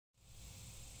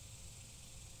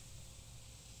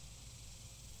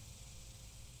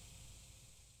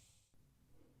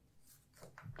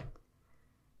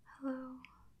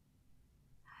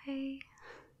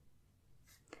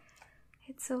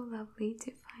It's so lovely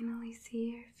to finally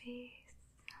see your face.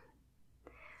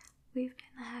 We've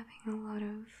been having a lot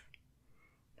of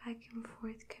back and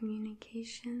forth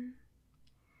communication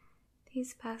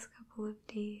these past couple of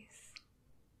days.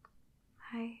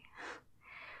 Hi,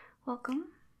 welcome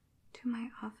to my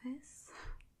office.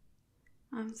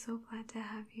 I'm so glad to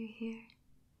have you here,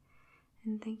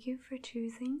 and thank you for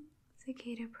choosing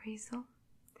Cicada Appraisal.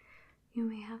 You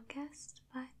may have guessed,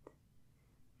 but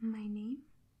my name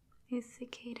is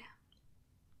Cicada.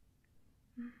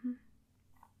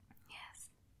 Yes.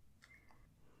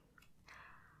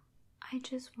 I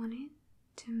just wanted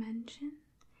to mention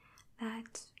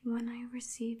that when I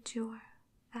received your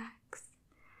fax,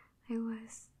 I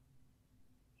was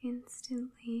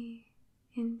instantly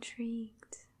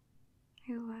intrigued.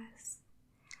 Your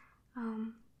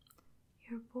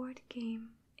board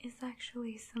game is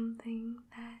actually something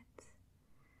that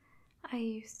I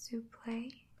used to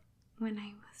play when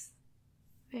I was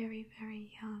very,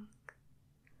 very young,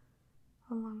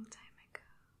 a long time ago.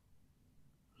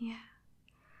 Yeah,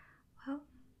 well,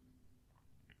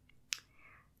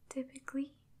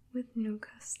 typically with new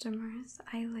customers,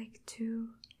 I like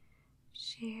to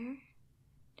share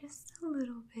just a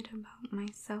little bit about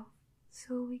myself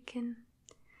so we can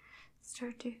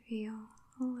start to feel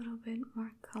a little bit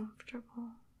more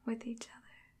comfortable with each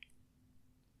other,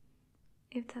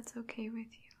 if that's okay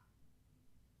with you.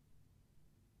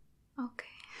 Okay,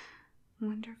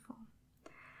 wonderful.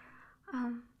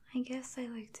 I guess I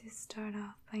like to start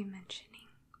off by mentioning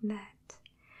that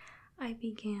I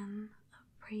began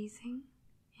appraising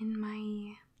in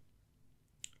my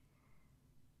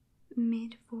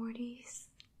mid-40s,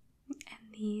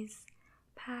 and these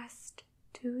past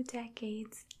 2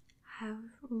 decades have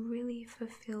really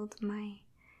fulfilled my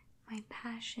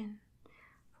passion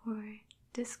for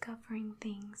discovering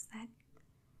things that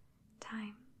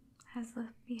time has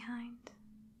left behind.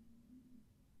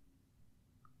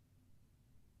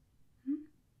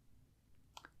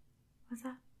 What's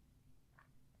that?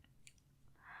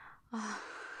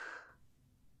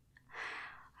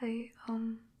 I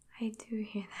do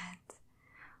hear that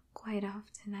quite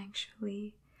often,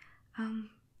 actually.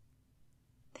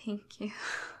 Thank you.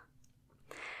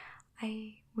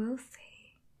 I will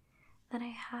say that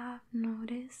I have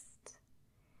noticed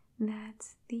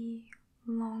that the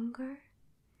longer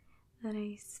that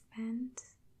I spend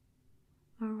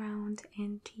around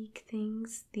antique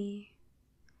things, the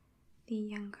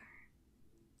younger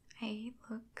I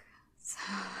look. So,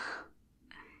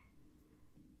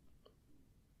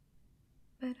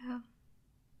 but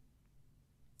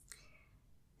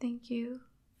thank you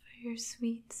for your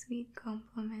sweet, sweet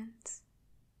compliments.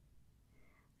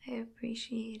 I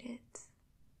appreciate it.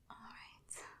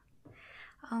 Alright.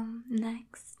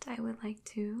 Next, I would like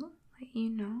to let you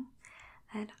know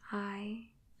that I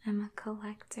am a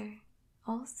collector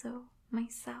also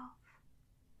myself.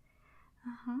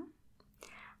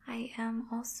 I am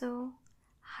also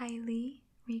highly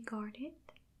regarded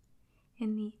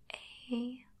in the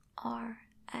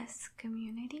ARS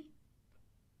community.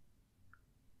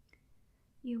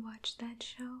 You watch that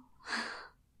show?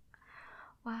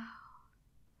 Wow.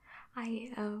 I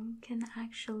can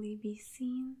actually be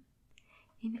seen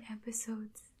in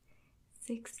episodes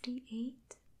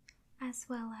 68 as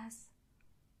well as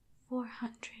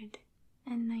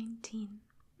 419.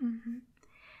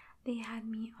 They had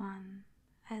me on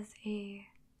as a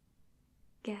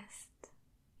guest,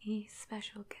 a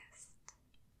special guest.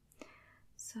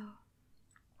 So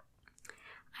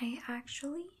I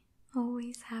actually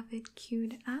always have it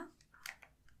queued up.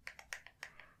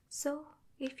 So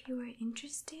if you are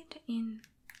interested in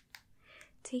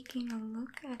taking a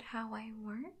look at how I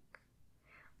work,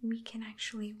 we can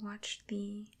actually watch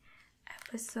the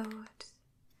episode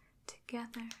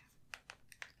together.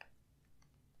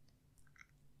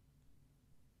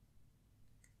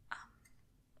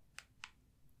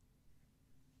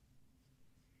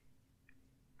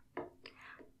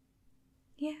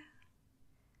 Yeah.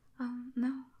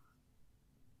 No.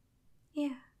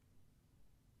 Yeah.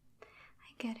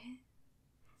 I get it.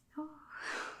 Oh,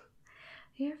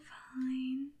 you're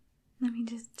fine. Let me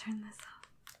just turn this off.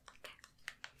 Okay.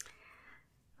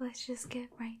 Let's just get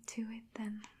right to it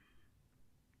then.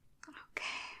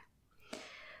 Okay.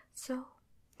 So,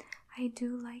 I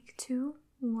do like to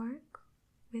work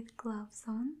with gloves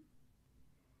on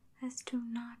as to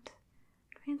not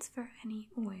transfer any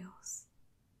oils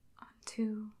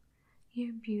onto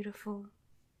your beautiful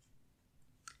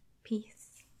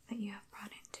piece that you have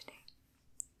brought in today.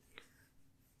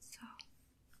 So,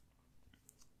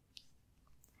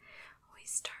 always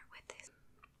start with this.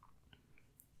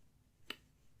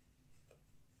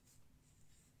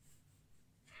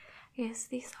 Yes,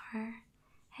 these are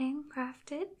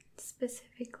handcrafted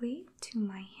specifically to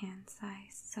my hand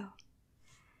size. So,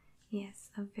 yes,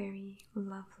 a very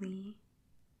lovely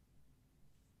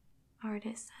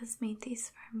artist has made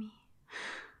these for me.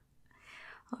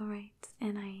 Alright,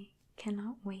 and I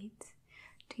cannot wait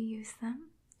to use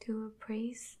them to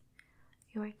appraise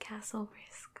your castle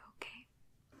risk, okay?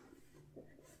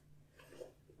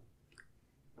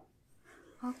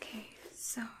 Okay,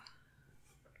 so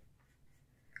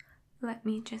let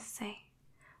me just say,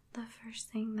 the first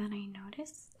thing that I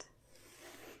noticed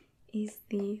is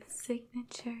the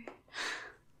signature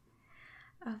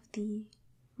of the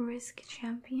Risk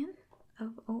Champion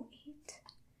of 08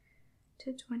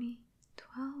 to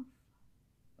 2012.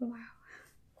 Wow.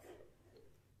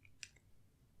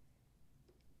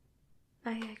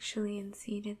 I actually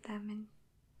unseated them in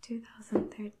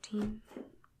 2013.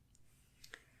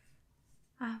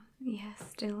 Yeah,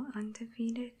 still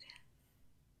undefeated.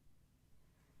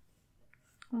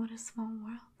 What a small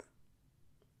world.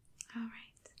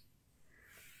 Alright,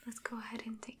 let's go ahead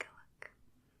and take a look.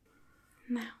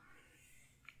 Now,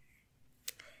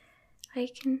 I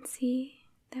can see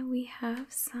that we have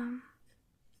some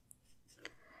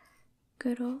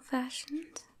good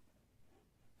old-fashioned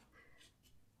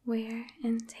wear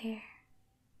and tear,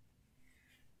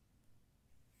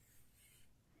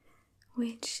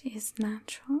 which is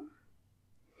natural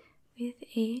with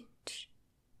age.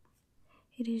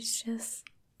 It is just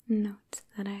notes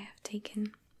that I have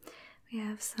taken. We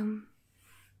have some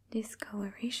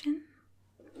discoloration.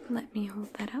 Let me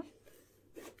hold that up.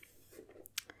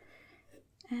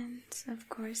 And of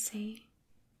course a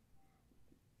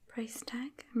price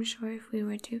tag. I'm sure if we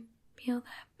were to peel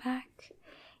that back,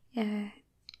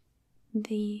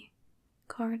 the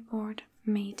cardboard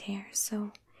may tear,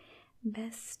 so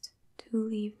best to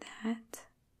leave that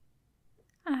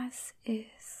as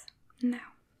is.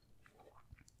 Now,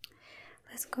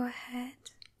 let's go ahead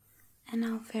and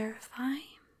I'll verify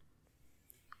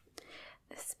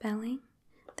the spelling.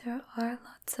 There are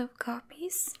lots of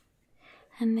copies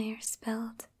and they are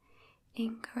spelled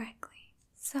incorrectly.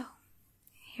 So,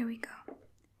 here we go.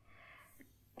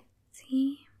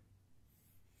 T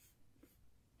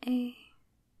A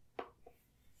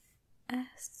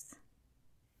S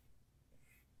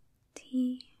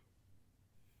T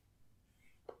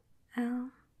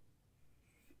L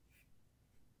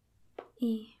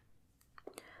E.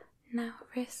 Now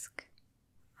risk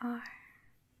R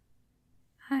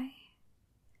I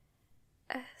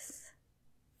S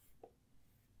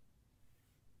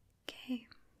K.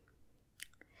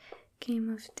 Game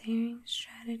of daring,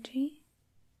 strategy,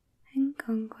 and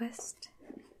conquest.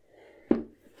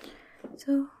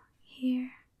 So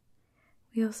here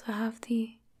we also have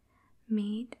the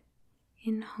Made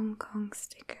in Hong Kong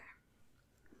sticker.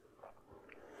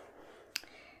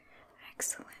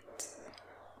 Excellent.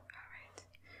 Alright,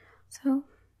 so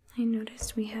I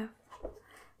noticed we have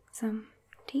some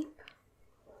tape,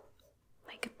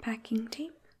 like a packing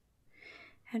tape.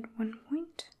 At one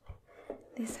point,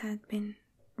 this had been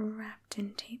wrapped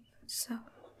in tape, so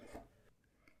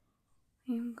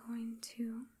I am going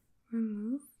to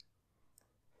remove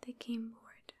the game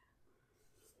board.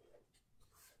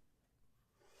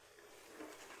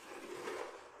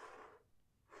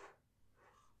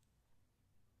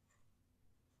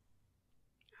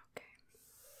 Okay.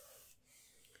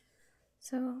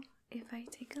 So if I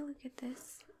take a look at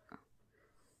this,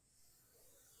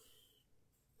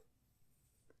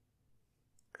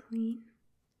 clean,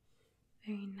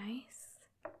 very nice,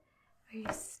 very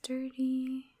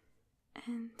sturdy,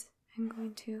 and I'm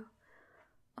going to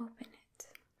open it.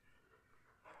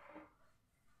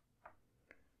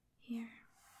 Here.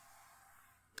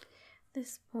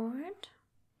 This board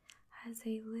has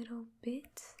a little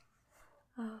bit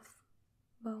of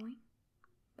bowing,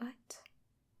 but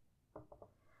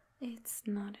it's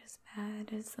not as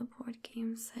bad as the board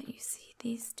games that you see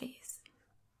these days.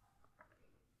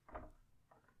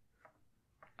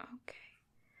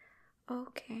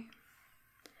 Okay.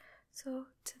 So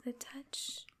to the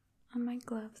touch on my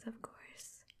gloves, of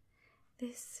course,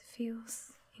 this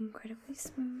feels incredibly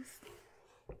smooth.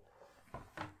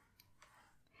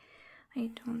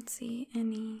 I don't see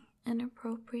any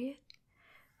inappropriate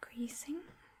creasing,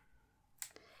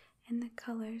 and the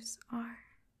colors are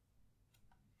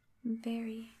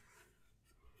very,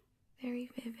 very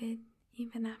vivid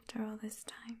even after all this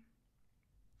time.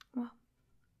 Well,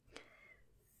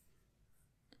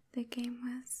 the game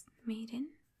was made in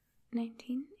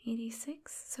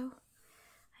 1986, so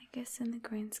I guess in the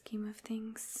grand scheme of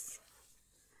things,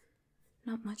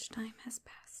 not much time has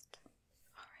passed.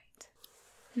 Alright,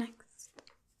 next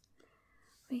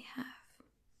we have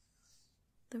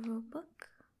the rule book.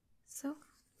 So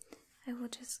I will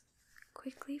just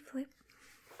quickly flip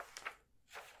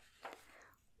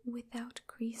without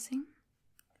creasing,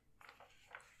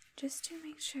 just to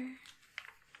make sure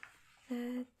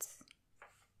that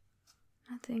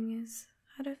nothing is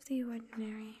out of the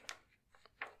ordinary.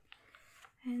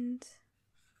 And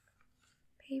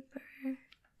paper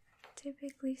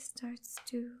typically starts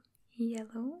to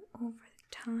yellow over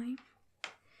time,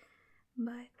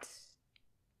 but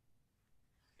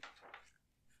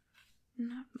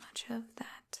not much of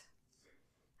that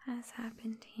has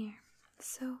happened here.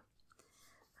 So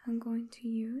I'm going to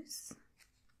use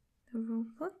the rule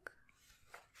book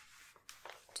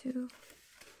to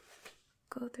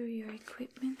go through your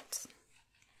equipment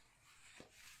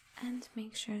and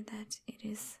make sure that it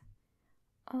is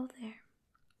all there.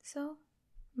 So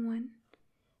 1,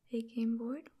 a game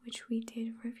board, which we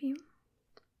did review.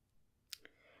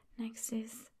 Next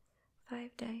is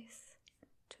 5 dice,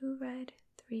 2 red,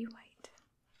 3 white.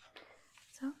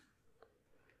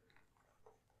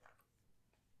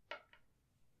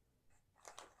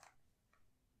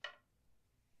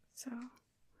 So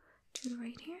 2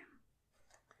 right here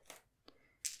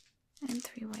and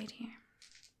 3 white here.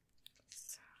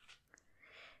 So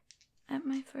at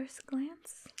my first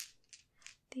glance,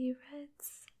 the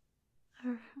reds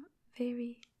are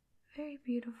very, very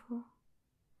beautiful,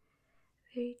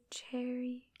 very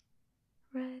cherry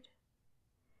red,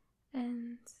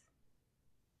 and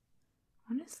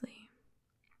honestly,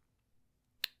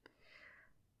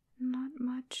 not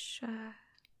much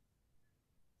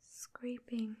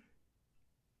scraping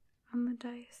on the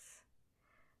dice,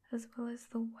 as well as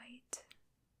the white.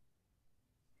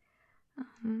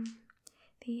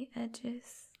 The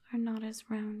edges are not as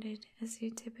rounded as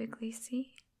you typically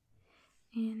see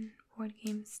in board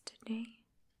games today,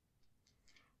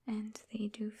 and they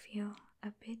do feel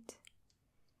a bit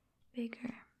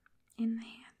bigger in the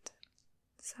hand.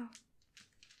 So,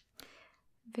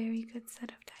 very good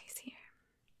set of dice here.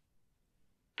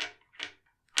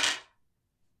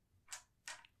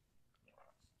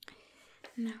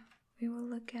 Now we will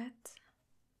look at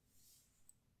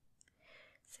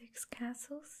 6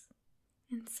 castles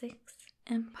and 6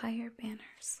 empire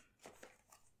banners.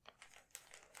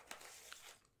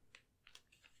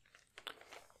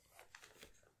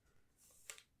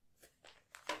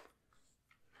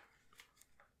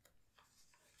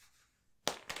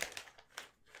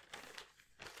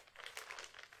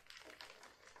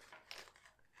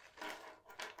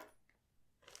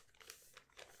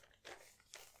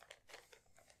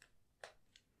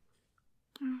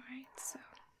 Alright, so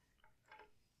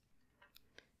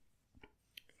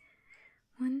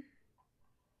 1,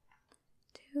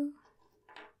 2,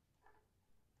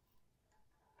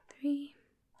 3,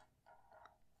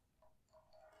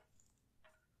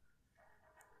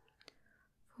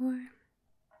 4,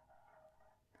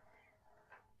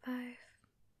 5,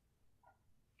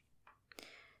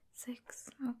 6.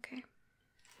 Okay.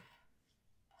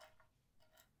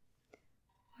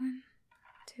 1,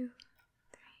 2, 3,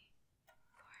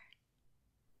 4.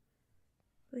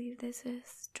 I believe this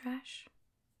is trash.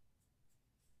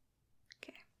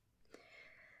 Okay.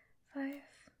 5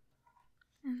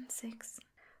 and 6.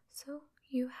 So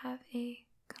you have a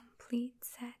complete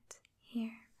set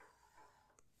here.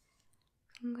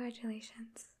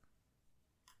 Congratulations.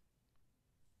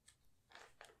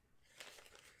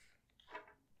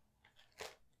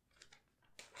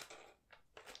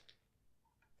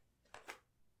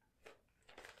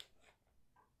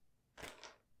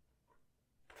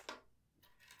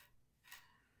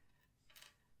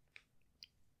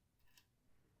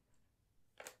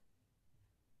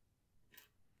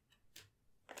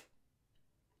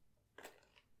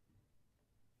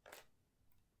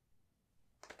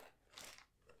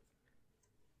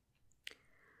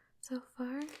 So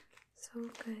far, so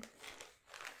good.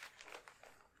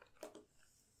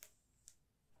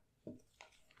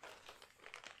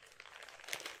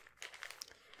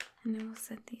 And I will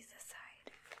set these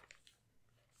aside.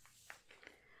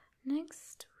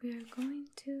 Next, we are going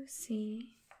to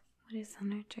see what is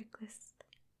on our checklist.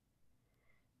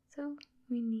 So,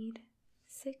 we need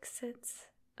 6 sets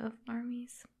of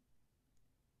armies,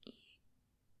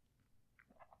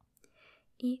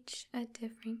 each a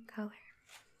different color.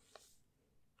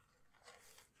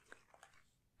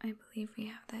 I believe we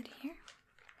have that here.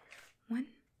 1,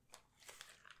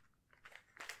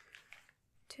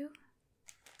 2,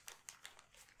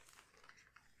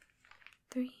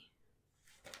 3,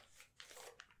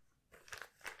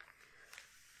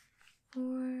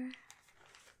 4,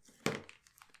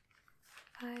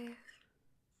 5,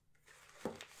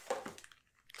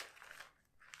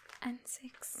 and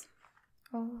 6.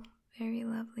 Oh, very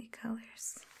lovely.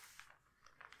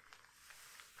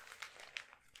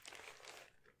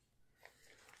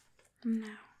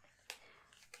 Now,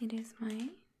 it is my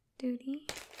duty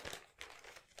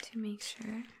to make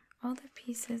sure all the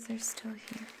pieces are still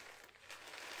here.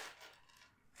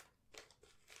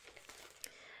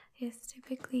 Yes,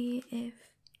 typically if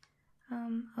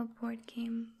a board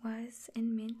game was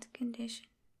in mint condition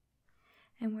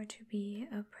and were to be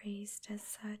appraised as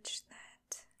such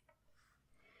that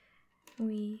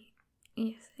we,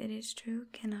 yes, it is true,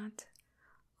 cannot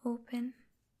open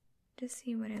to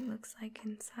see what it looks like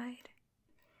inside,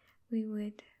 we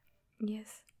would,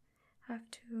 yes, have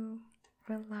to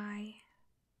rely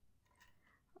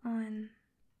on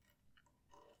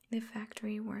the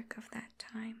factory work of that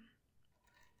time.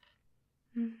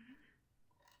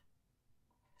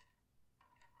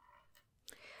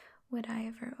 Would I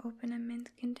ever open a mint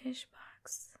condition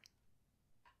box?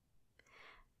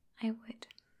 I would.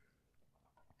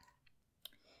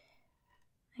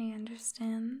 I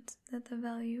understand that the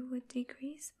value would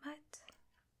decrease, but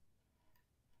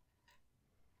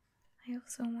I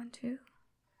also want to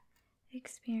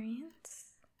experience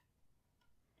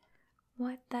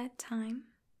what that time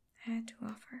had to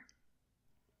offer.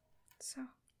 So,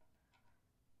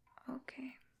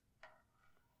 okay.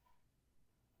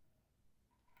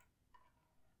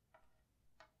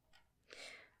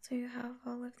 So you have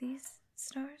all of these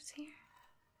stars here,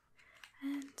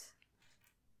 and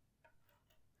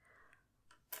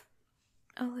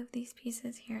all of these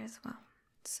pieces here as well.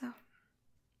 So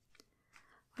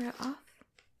we're off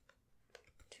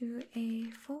to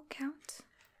a full count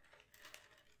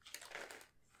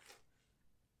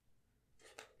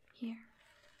here.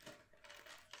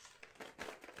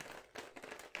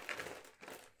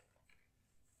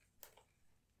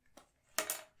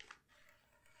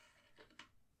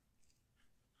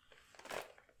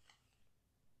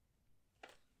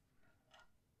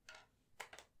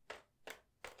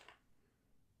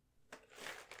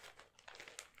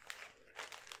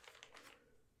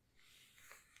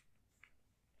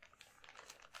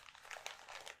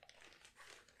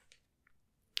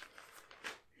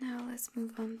 Now let's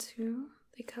move on to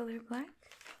the color black,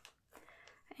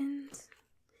 and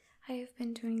I have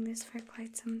been doing this for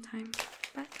quite some time,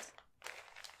 but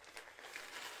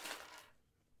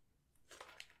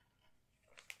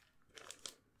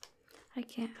I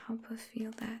can't help but feel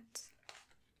that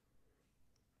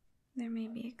there may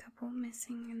be a couple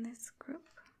missing in this group,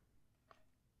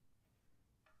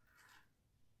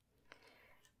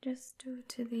 just due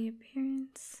to the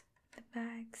appearance. The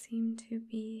bags seem to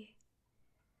be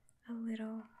a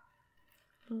little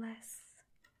less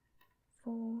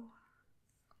full.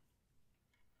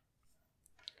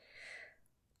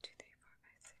 2, 3, 4,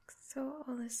 5, 6. So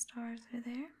all the stars are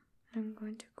there. I'm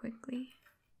going to quickly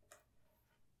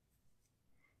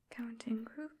count in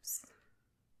groups.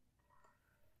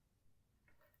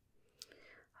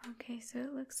 Okay, so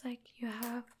it looks like you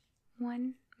have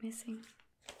one missing.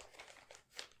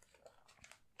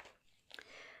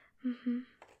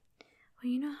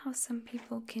 Well, you know how some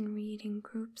people can read in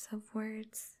groups of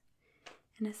words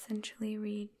and essentially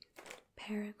read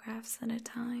paragraphs at a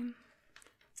time,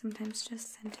 sometimes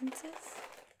just sentences?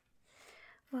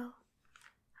 Well,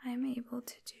 I'm able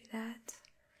to do that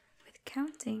with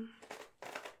counting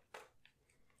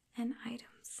and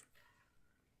items,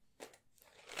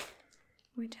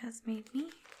 which has made me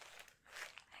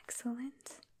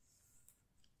excellent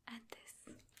at this.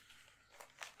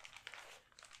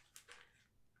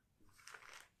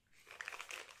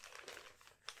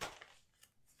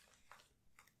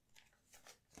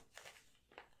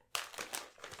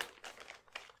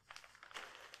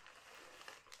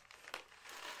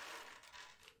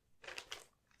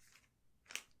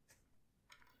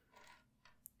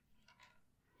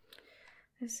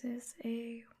 This is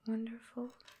a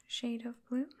wonderful shade of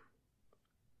blue.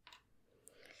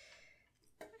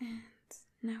 And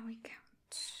now we count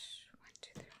 1,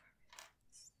 2, 3, 4, 5,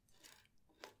 6.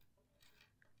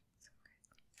 So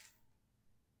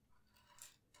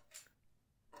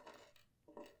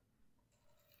good.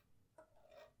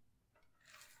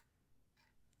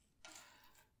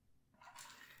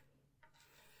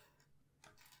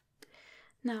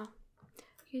 Now,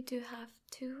 you do have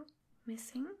 2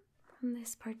 missing from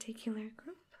this particular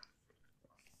group.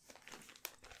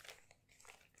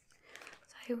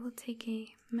 So I will take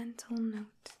a mental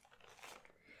note.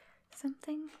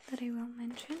 Something that I will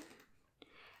mention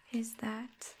is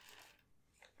that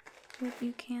what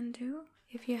you can do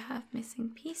if you have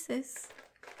missing pieces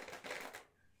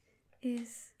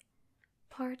is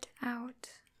part out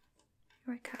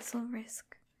your castle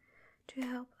risk to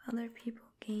help other people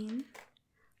gain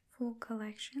full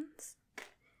collections.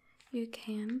 You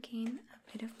can gain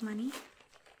a bit of money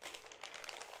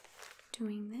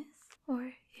doing this.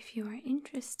 Or if you are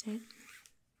interested,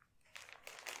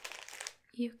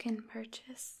 you can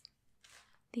purchase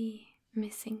the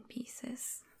missing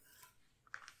pieces.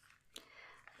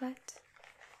 But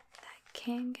that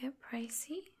can get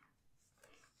pricey,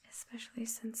 especially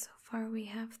since so far we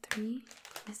have 3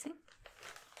 missing.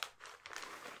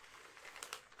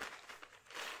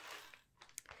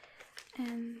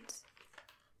 And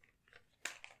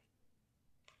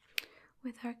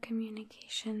with our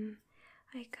communication,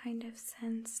 I kind of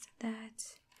sensed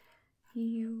that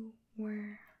you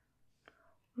were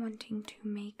wanting to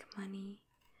make money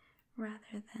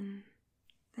rather than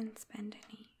spend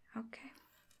any. Okay.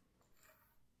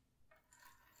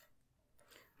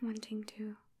 Wanting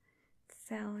to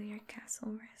sell your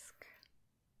castle risk.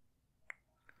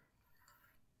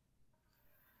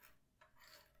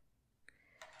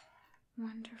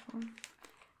 Wonderful.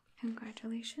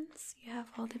 Congratulations, you have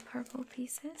all the purple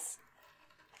pieces.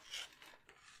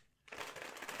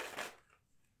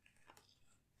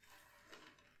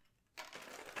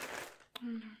 Oh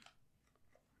no.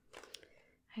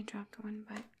 I dropped one,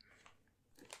 but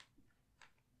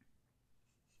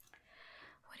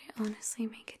would it honestly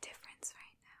make a difference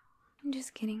right now? I'm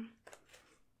just kidding.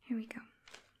 Here we go.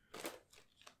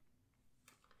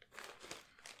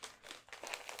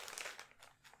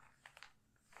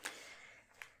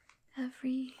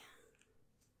 Every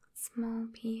small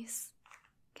piece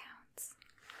counts.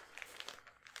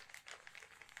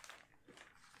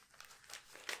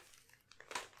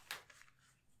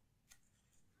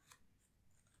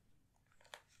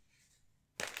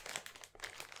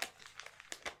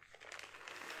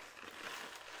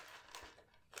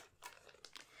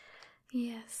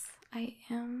 Yes, I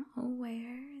am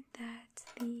aware that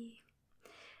the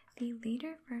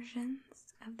later versions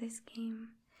of this game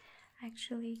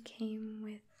actually came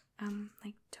with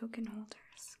like token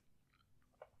holders.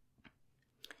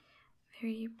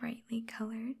 Very brightly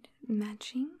colored,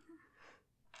 matching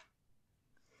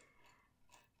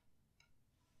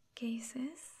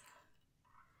cases.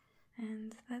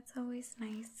 And that's always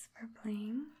nice for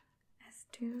playing, as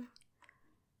to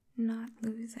not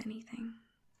lose anything.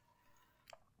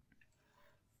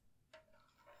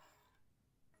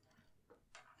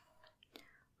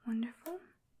 Wonderful.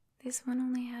 This one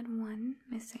only had 1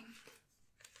 missing.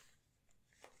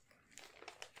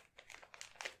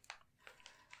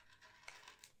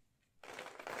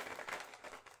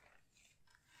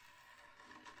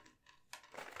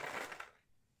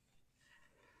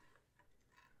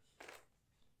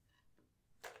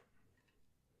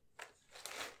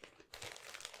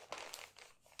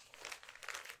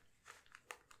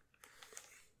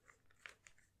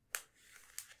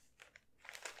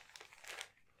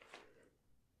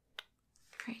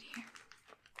 Right here.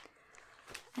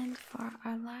 And for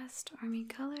our last army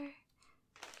color,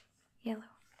 yellow.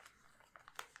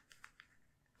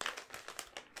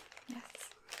 Yes.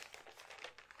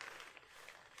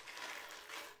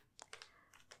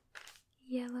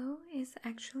 Yellow is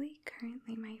actually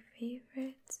currently my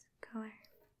favorite color.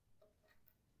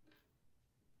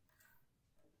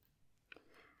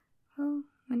 Well,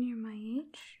 when you're my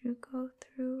age, you go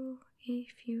through a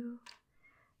few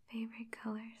favorite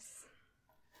colors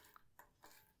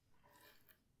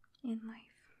in life.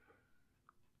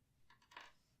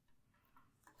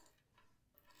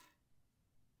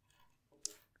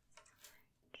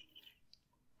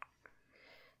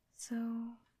 So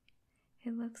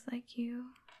it looks like you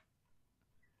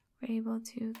were able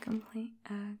to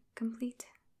complete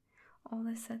all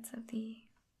the sets of the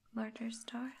larger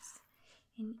stars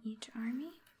in each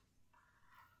army.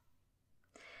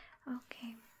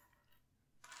 Okay.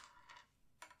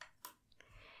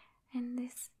 And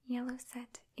this yellow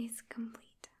set is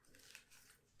complete.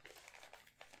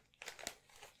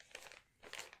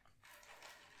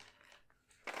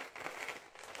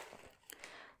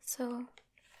 So,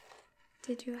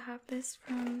 did you have this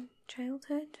from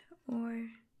childhood, or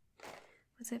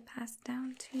was it passed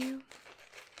down to you?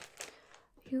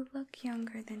 You look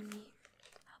younger than me,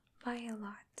 by a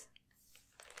lot.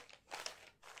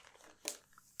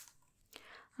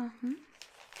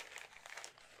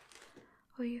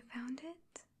 Oh, you found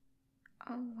it?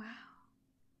 Oh, wow.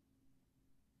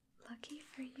 Lucky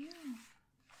for you.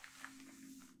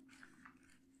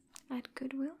 At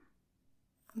Goodwill?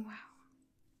 Wow.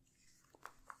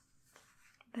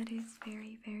 That is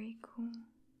very, very cool.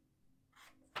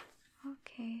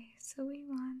 Okay, so we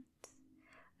want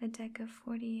a deck of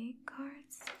 48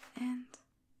 cards and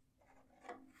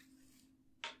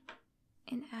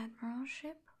an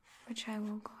admiralship, which I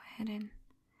will go ahead and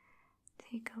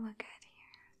take a look at here.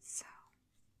 So,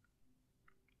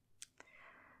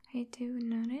 I do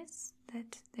notice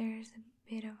that there's a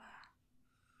bit of a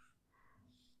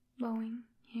bowing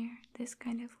here. This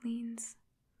kind of leans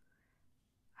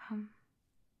front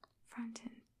and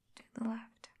to the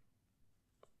left.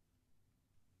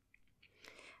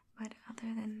 But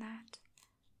other than that,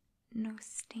 no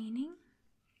staining,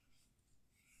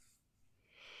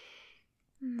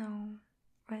 no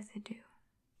residue.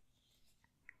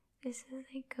 This is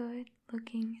a good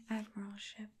looking admiral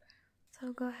ship.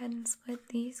 So go ahead and split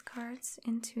these cards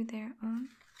into their own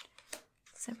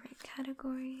separate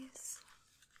categories.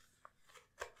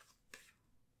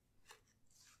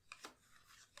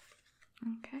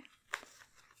 Okay.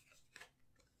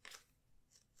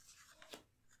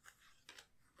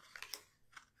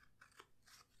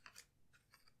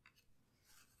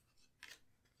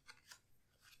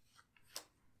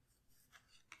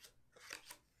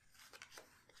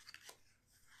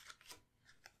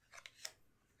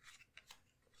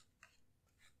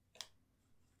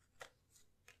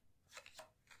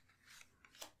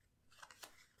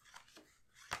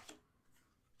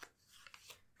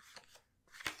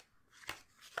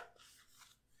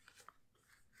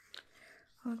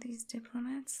 Oh, these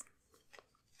diplomats,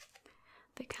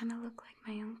 they kind of look like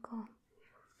my uncle.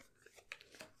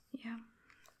 Yeah.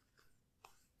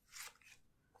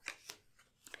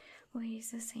 Well, he's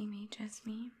the same age as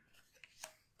me.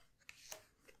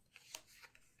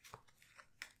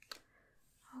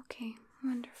 Okay,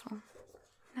 wonderful.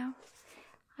 Now,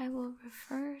 I will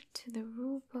refer to the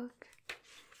rule book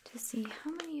to see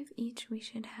how many of each we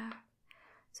should have.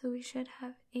 So we should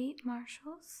have 8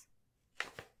 marshals.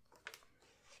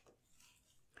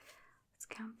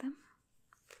 Count them.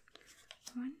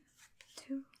 1,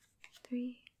 2,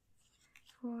 3,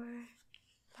 4,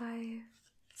 5,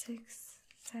 6,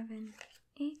 7,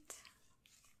 8.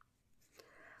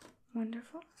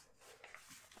 Wonderful.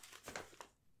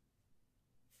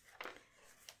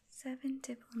 7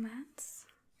 diplomats.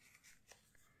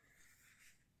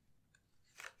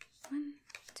 1,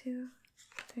 2,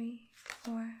 3,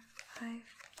 4, 5,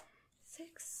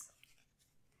 6.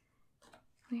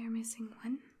 We are missing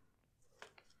 1.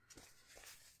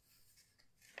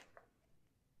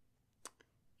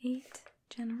 8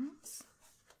 generals.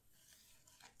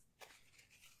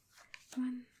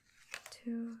 1,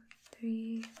 2,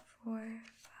 3, 4,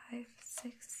 5,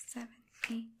 6, 7,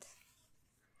 8.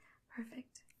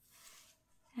 Perfect.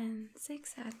 And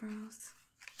 6 admirals.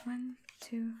 1,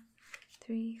 2,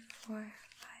 3, 4, 5,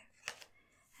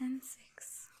 and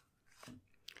 6.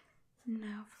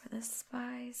 Now for the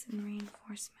spies and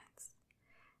reinforcements.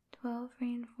 12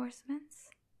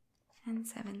 reinforcements and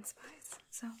 7 spies.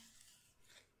 So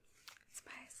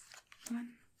 1,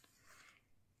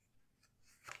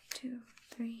 2,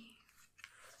 3,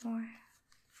 4,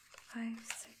 5,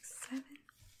 6, 7.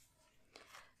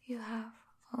 You have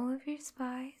all of your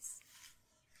spies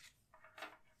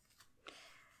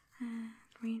and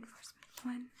reinforcement.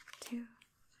 1, 2,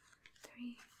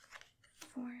 3,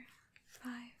 4,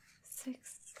 5,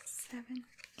 6, 7,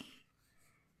 8,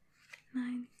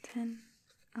 9, 10,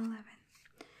 11.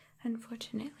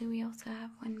 Unfortunately, we also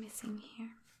have 1 missing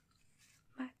here.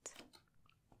 But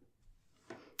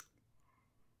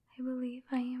I believe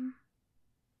I am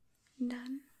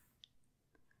done.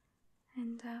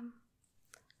 And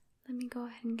let me go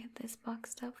ahead and get this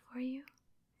boxed up for you,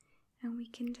 and we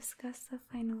can discuss the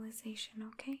finalization,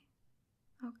 okay?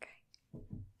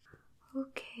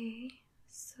 Okay,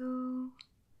 so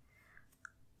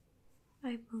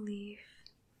I believe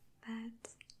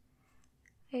that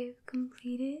I've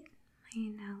completed my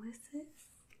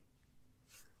analysis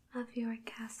of your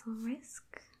Castle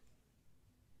Risk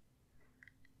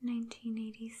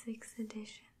 1986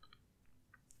 edition.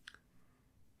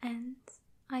 And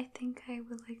I think I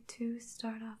would like to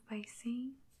start off by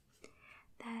saying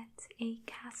that a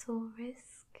Castle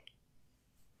Risk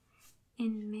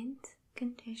in mint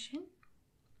condition,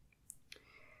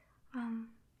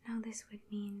 now this would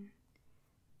mean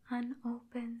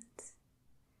unopened,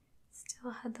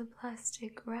 still had the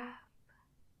plastic wrap,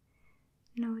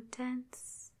 no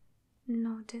dents,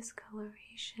 no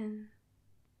discoloration,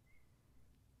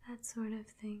 that sort of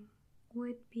thing,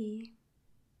 would be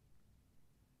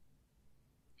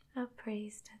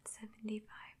appraised at $75.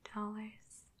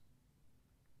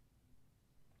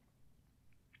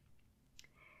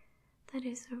 That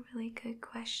is a really good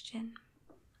question.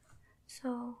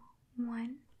 So,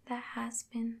 one that has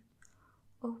been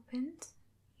opened,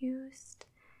 used,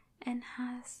 and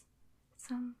has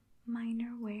some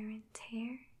minor wear and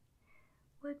tear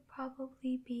would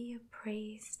probably be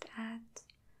appraised at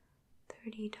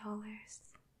 $30.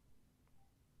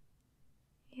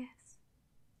 Yes.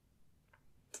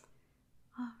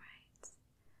 Alright.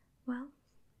 Well,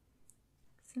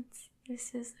 since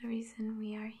this is the reason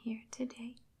we are here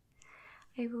today,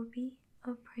 I will be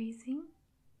appraising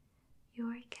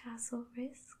your castle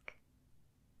risk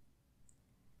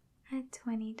at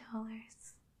 $20,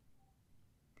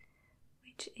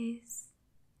 which is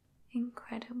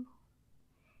incredible.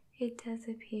 It does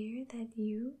appear that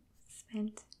you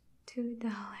spent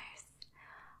 $2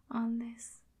 on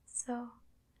this, so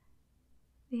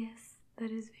yes,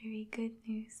 that is very good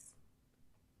news.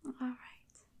 Alright,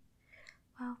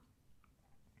 well,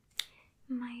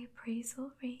 my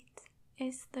appraisal rate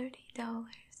is $30.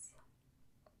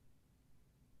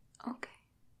 Okay.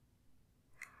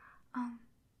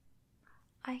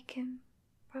 I can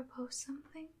propose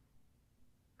something?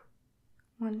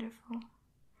 Wonderful.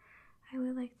 I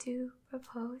would like to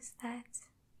propose that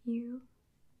you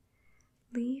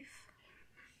leave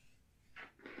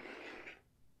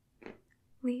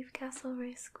Castle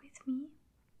Risk with me,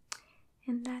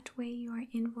 and that way your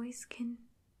invoice can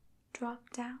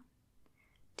drop down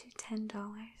to $10.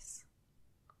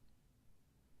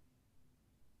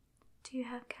 Do you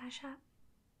have Cash App?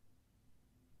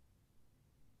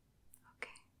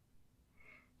 Okay.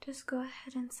 Just go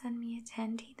ahead and send me a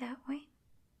 $10 that way.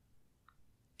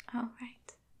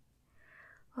 Alright.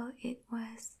 Well, it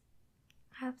was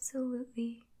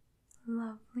absolutely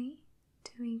lovely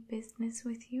doing business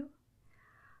with you.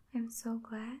 I'm so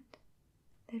glad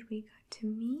that we got to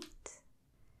meet,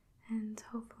 and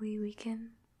hopefully we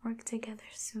can work together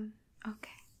soon.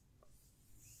 Okay.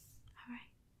 Alright.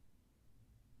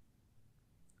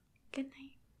 Good night.